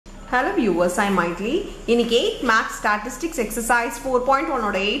Hello viewers, I am Maitli. இன்னைக்கு 8 Maths Statistics Exercise 4.1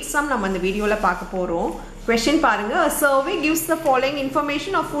 ஓட 8 sum நம்ம இந்த வீடியோல பார்க்க போறோம். Question பாருங்க. A survey gives the following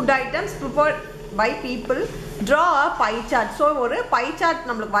information of food items prepared by people. Draw a pie chart. So ஒரு pie chart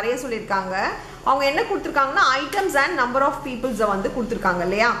நமக்கு வரைய சொல்லிருக்காங்க. அவங்க என்ன கொடுத்திருக்காங்கன்னா items and number of peoples வந்து கொடுத்திருக்காங்க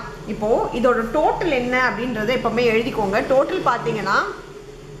இல்லையா? இப்போ இதோட டோட்டல் என்ன அப்படின்றதை எப்பவுமே எழுதிக்கோங்க. டோட்டல் பாத்தீங்கன்னா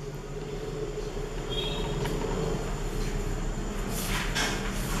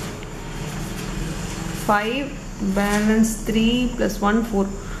 5 balance 3 plus 1 4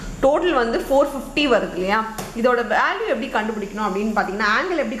 total வந்து 450 வருது இல்லையா இதோட வேல்யூ எப்படி கண்டுபிடிக்கணும் அப்படினு பாத்தீங்கன்னா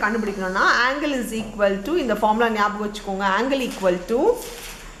angle எப்படி கண்டுபிடிக்கணும்னா angle is equal to இந்த ஃபார்முலா ஞாபகம் வச்சுக்கோங்க angle equal to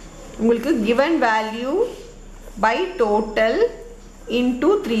உங்களுக்கு given value by total into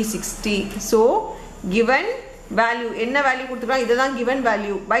 360 so given value என்ன வேல்யூ கொடுத்திருக்காங்க இதுதான் given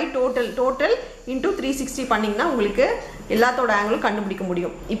value by total into 360 பண்ணீங்கன்னா உங்களுக்கு எல்லாத்தோட ஆங்கிளும் கண்டுபிடிக்க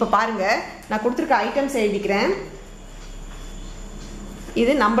முடியும் இப்போ பாருங்க நான் கொடுத்திருக்க ஐட்டம்ஸ் எழுதிக்கிறேன்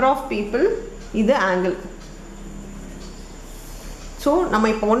இது number of people இது angle சோ நம்ம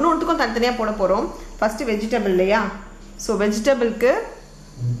இப்போ ஒவ்வொண்ணுத்துக்கும் தனித்தனியா போட போறோம் ஃபர்ஸ்ட் வெஜிடபிள் இல்லையா சோ வெஜிடபிளுக்கு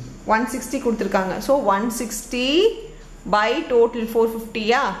 160 கொடுத்திருக்காங்க so 160 by total 450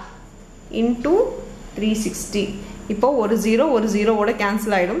 yeah into 360 இப்போ ஒரு 0 ஓட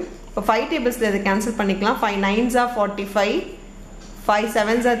கேன்சல் ஆயிடும் இப்போ 5 டேபிள்ஸ்ல இத கேன்சல் பண்ணிக்கலாம் 5 9s are 45 5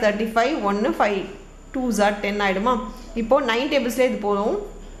 7s are 35 1 5 2s are 10 ஆயிடுமா இப்போ 9 டேபிள்ஸ்ல இது போடும்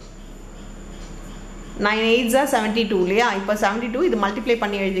 9 8s are 72 இல்லையா இப்போ 72 இது மல்டிப்ளை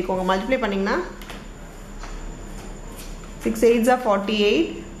பண்ணி எழுதிக்கோங்க மல்டிப்ளை பண்ணீங்கனா 6 8s are 48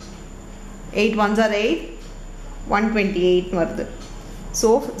 8 1s are 8 128 வருது so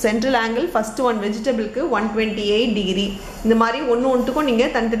central angle first one vegetable க்கு 128 degree இந்த மாதிரி ஒவ்வொண்ணுத்துக்கும் நீங்க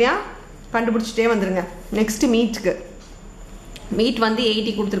தனித்தனியா கண்டுபிடிச்சிட்டே வந்துருங்க next meat க்கு meat வந்து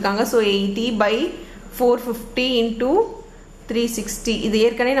 80 கொடுத்திருக்காங்க so 80 by 450 into 360 இது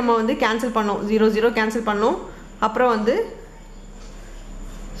ஏற்கனவே நம்ம வந்து கேன்சல் பண்ணோம் 0 கேன்சல் பண்ணோம் அப்புறம் வந்து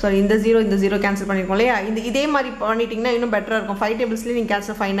இந்த 0 கேன்சல் பண்ணிருக்கோம் இல்லையா இதே மாதிரி பண்ணிட்டீங்கன்னா இன்னும் பெட்டரா இருக்கும் 5 டேபிள்ஸ்ல நீங்க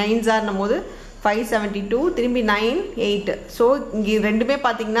கேன்சல் 5 9s are நம்மோது 572 திரும்பி 9 8 சோ இங்க ரெண்டுமே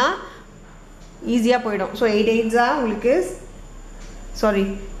பாத்தீங்கன்னா ஈஸியா போய்டும் சோ 8 8s ஆ உங்களுக்கு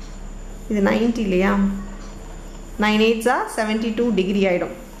இது 90 இல்லையா 9 8s ஆ 72 டிகிரி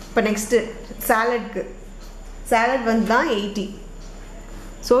ஆயிடும் இப்போ நெக்ஸ்ட் சாலட்க்கு சாலட் வந்து தான் 80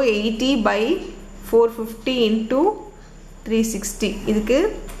 சோ 80 by 450 into 360 இதுக்கு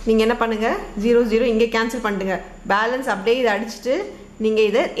நீங்க என்ன பண்ணுங்க 0 இங்க கேன்சல் பண்ணிடுங்க பேலன்ஸ் அப்படியே இத அடிச்சிட்டு நீங்க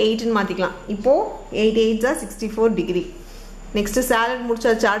இத 8 ன்னு மாத்திக்கலாம் இப்போ 8 8s are 64 degree next salad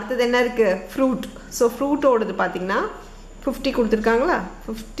முடிச்சாச்சு அடுத்து என்ன இருக்கு fruit so fruit ஓடுது பாத்தீங்கன்னா 50 கொடுத்திருக்காங்களா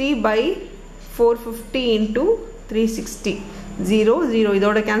 50 by 450 into 360 0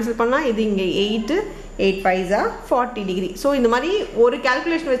 இதோட கேன்சல் பண்ணா இது இங்க 8 8 5s are 40 degree so இந்த மாதிரி ஒரு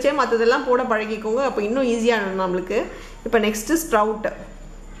கால்குலேஷன் வச்சே மத்ததெல்லாம் போட பழகிக்கோங்க அப்ப இன்னும் ஈஸியா நமக்கு இப்போ next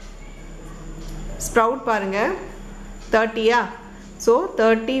sprout பாருங்க 30 யா so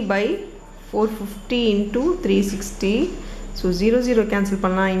 30 by 450 into 360 so 0 cancel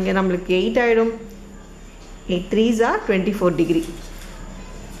பண்ணா இங்க நமக்கு 8 ஆயிடும் 8 3s are 24 degree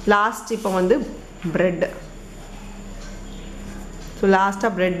last இப்போ வந்து bread so last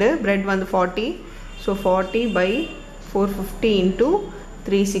bread வந்து 40 so 40 by 450 into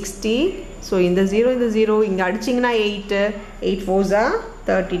 360 so இந்த 0 இங்க அடிச்சீங்கனா 8 4s are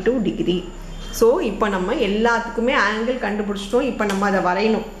 32 degree so இப்போ நம்ம எல்லாத்துக்குமே angle கண்டுபிடிச்சிட்டோம் இப்போ நம்ம அத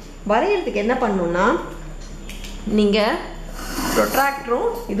வரையணும் வரையிறதுக்கு என்ன பண்ணனும்னா நீங்க protractor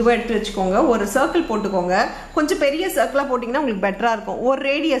இதுவா எடுத்து வெச்சுக்கோங்க ஒரு சர்க்கிள் போட்டுக்கோங்க கொஞ்சம் பெரிய சர்க்கிளா போடிங்கனா உங்களுக்கு பெட்டரா இருக்கும் ஒரு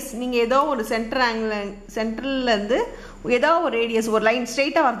ரேடியஸ் நீங்க ஏதோ ஒரு சென்டர்ல இருந்து ஏதோ ஒரு ரேடியஸ் ஒரு லைன்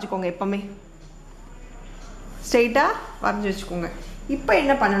ஸ்ட்ரைட்டா வரைஞ்சுக்கோங்க எப்பவுமே ஸ்ட்ரைட்டா வரைஞ்சு வெச்சுக்கோங்க இப்போ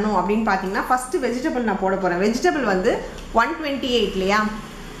என்ன பண்ணனும் அப்படினு பாத்தீங்கன்னா ஃபர்ஸ்ட் வெஜிடபிள் நான் போட போறேன் வெஜிடபிள் வந்து 128 இல்லையா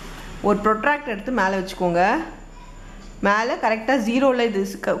ஒரு protractor எடுத்து மேலே வெச்சுக்கோங்க மேலே கரெக்ட்டா 0 ல இது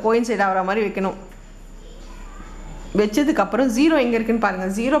கோயின்சைட் ஆவற மாதிரி வைக்கணும் வெச்சதுக்கு அப்புறம் 0 எங்க இருக்குன்னு பாருங்க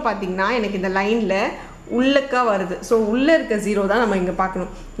 0 பாத்தீங்கன்னா எனக்கு இந்த லைன்ல உள்ளக்க வருது சோ உள்ள இருக்க 0 தான் நம்ம இங்க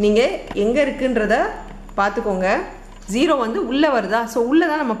பார்க்கணும் நீங்க எங்க இருக்குன்றத பாத்துக்கோங்க 0 வந்து உள்ள வருதா சோ உள்ள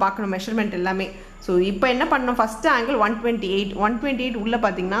தான் நம்ம பார்க்கணும் மெஷர்மென்ட் எல்லாமே சோ இப்போ என்ன பண்ணனும் ஃபர்ஸ்ட் ஆங்கிள் 128 உள்ள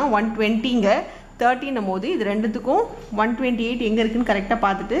பாத்தீங்கன்னா 120 ங்க 30 னும்போது இது ரெண்டுத்துக்கும் 128 எங்க இருக்குன்னு கரெக்ட்டா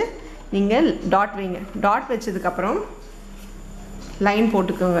பார்த்துட்டு நீங்க டாட் வைங்க டாட் வெச்சதுக்கு அப்புறம் லைன்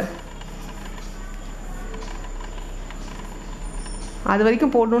போட்டுக்கோங்க அது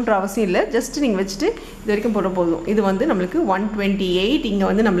வரைக்கும் போடணும்ன்ற அவசியம் இல்ல ஜஸ்ட் நீங்க வெச்சிட்டு இது வரைக்கும் போட போதும் இது வந்து நமக்கு 128 இங்க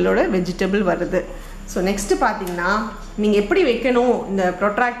வந்து நம்மளோட வெஜிடபிள் வருது ஸோ நெக்ஸ்ட்டு பார்த்தீங்கன்னா நீங்கள் எப்படி வைக்கணும் இந்த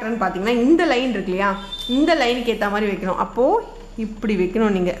ப்ரொட்ராக்டர்னு பார்த்தீங்கன்னா இந்த லைன் இருக்கு இல்லையா, இந்த லைனுக்கு ஏற்ற மாதிரி வைக்கணும். அப்போது இப்படி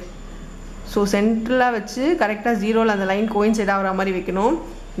வைக்கணும் நீங்கள். ஸோ சென்ட்ரலாக வச்சு கரெக்டாக ஜீரோவில் அந்த லைன் கோயின்சைட் ஆகிற மாதிரி வைக்கணும்.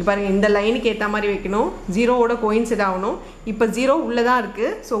 இப்போ பாருங்கள், இந்த லைனுக்கு ஏற்ற மாதிரி வைக்கணும், ஜீரோவோட கோயின்சைட் ஆகணும். இப்போ ஜீரோ உள்ளே தான்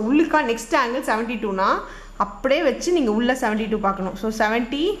இருக்குது. ஸோ உள்ளுக்கா நெக்ஸ்ட் ஆங்கிள் 72னா அப்படியே வச்சு நீங்கள் உள்ளே 72 பார்க்கணும். ஸோ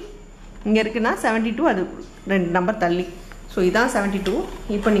 70 இங்கே இருக்குன்னா 72 அது 2 நம்பர் தள்ளி. ஸோ இதான் 72.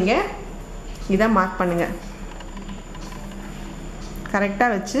 இப்போ நீங்கள் இதை மார்க் பண்ணுங்கள்.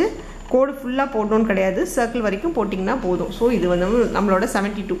 கரெக்டாக வச்சு கோடு ஃபுல்லாக போடணும்னு கிடையாது, சர்க்கிள் வரைக்கும் போட்டிங்கன்னா போதும். ஸோ இது வந்து நம்மளோட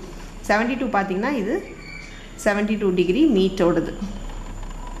 72 பார்த்திங்கன்னா இது 72 டிகிரி மீட்டோடது.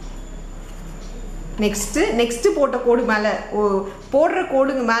 நெக்ஸ்ட்டு போட்ட கோடு மேலே போடுற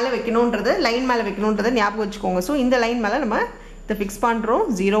கோடுங்க மேலே வைக்கணுன்றதை, லைன் மேலே வைக்கணுன்றதை ஞாபகம் வச்சுக்கோங்க. ஸோ இந்த லைன் மேலே நம்ம இதை ஃபிக்ஸ் பண்ணுறோம்.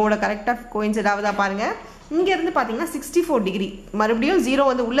 ஜீரோவோட கரெக்டாக கோயின்சைட் ஆகுதா பாருங்கள். இங்கேருந்து பார்த்தீங்கன்னா 64 டிகிரி, மறுபடியும் ஜீரோ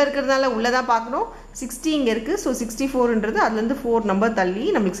வந்து உள்ளே இருக்கிறதுனால உள்ளே தான் பார்க்கணும். 60 இங்கே இருக்குது. ஸோ 64ன்றது அதுலேருந்து 4 நம்பர் தள்ளி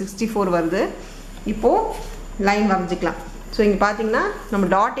நம்மளுக்கு 64 வருது. இப்போது லைன் வரைஞ்சிக்கலாம். ஸோ இங்கே பார்த்தீங்கன்னா நம்ம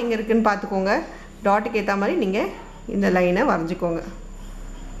டாட் எங்கே இருக்குதுன்னு பார்த்துக்கோங்க. டாட்டுக்கு ஏற்ற மாதிரி நீங்கள் இந்த லைனை வரைஞ்சிக்கோங்க.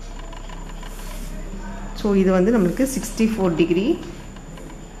 ஸோ இது வந்து நம்மளுக்கு 64 டிகிரி.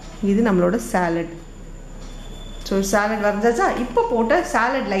 இது நம்மளோட சாலட். So salad வரைஞ்சாச்சா? இப்போ போட்ட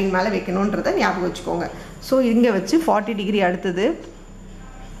சாலட் லைன் மேலே வைக்கணுன்றதை ஞாபகம் வச்சுக்கோங்க. ஸோ இங்கே வச்சு 40 டிகிரி அடுத்தது.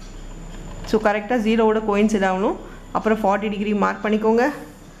 ஸோ கரெக்டாக ஜீரோவோட கோயின்சைட் ஆகணும். அப்புறம் 40 டிகிரி மார்க் பண்ணிக்கோங்க.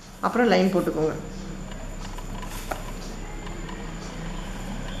 அப்புறம் லைன் போட்டுக்கோங்க.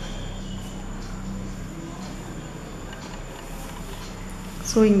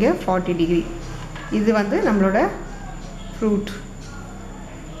 ஸோ இங்கே 40 டிகிரி. இது வந்து நம்மளோட ஃப்ரூட்.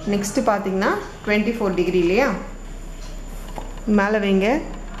 நெக்ஸ்ட்டு பார்த்தீங்கன்னா 24 டிகிரி இல்லையா, மேலே வைங்க.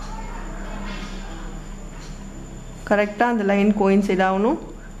 கரெக்டாக அந்த லைன் கோயின்சைட் ஆகணும்.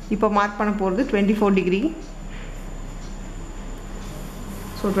 இப்போ மார்க் பண்ண போகிறது 24 டிகிரி.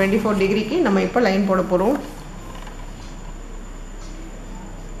 ஸோ 24 டிகிரிக்கு நம்ம இப்போ லைன் போட போகிறோம்.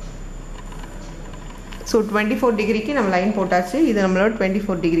 ஸோ 24 டிகிரிக்கு நம்ம லைன் போட்டாச்சு. இது நம்மளோட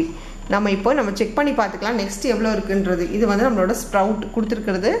 24 டிகிரி. நம்ம இப்போ செக் பண்ணி பார்த்துக்கலாம் நெக்ஸ்ட் எவ்வளோ இருக்குன்றது. இது வந்து நம்மளோட ஸ்ப்ரவுட்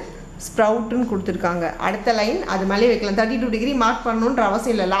கொடுத்துருக்கிறது, ஸ்ப்ரவுட்டுன்னு கொடுத்துருக்காங்க. அடுத்த லைன் அது மேலே வைக்கலாம். 32 டிகிரி மார்க் பண்ணணுன்ற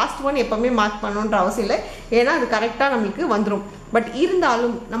அவசியம் இல்லை. லாஸ்ட் ஒன் எப்போவுமே மார்க் பண்ணணுன்ற அவசியம் இல்லை, ஏன்னா அது கரெக்டாக நம்மளுக்கு வந்துடும். பட்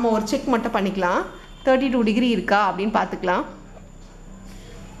இருந்தாலும் நம்ம ஒரு செக் மட்டும் பண்ணிக்கலாம். 32 டிகிரி இருக்கா அப்படின்னு பார்த்துக்கலாம்.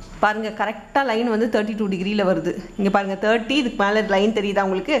 பாருங்கள், கரெக்டாக லைன் வந்து 32 டிகிரியில் வருது. இங்கே பாருங்கள் 30, இதுக்கு மேலே லைன் தெரியுதா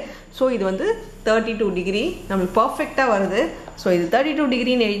உங்களுக்கு? ஸோ இது வந்து 32 டிகிரி நம்மளுக்கு பர்ஃபெக்டாக வருது. ஸோ இது 32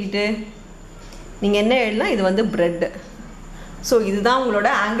 டிகிரின்னு எழுதிட்டு நீங்கள் என்ன எழுதலாம், இது வந்து பிரெட். ஸோ இதுதான் உங்களோட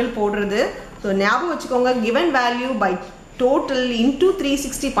ஆங்கிள் போடுறது. ஸோ ஞாபகம் வச்சுக்கோங்க, given value by total into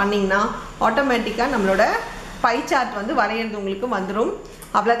 360 பண்ணிங்கன்னா ஆட்டோமேட்டிக்காக நம்மளோட பை சார்ட் வந்து வரைகிறது உங்களுக்கு வந்துடும்.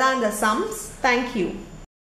 அவ்வளோதான் இந்த சம்ஸ். தேங்க்யூ.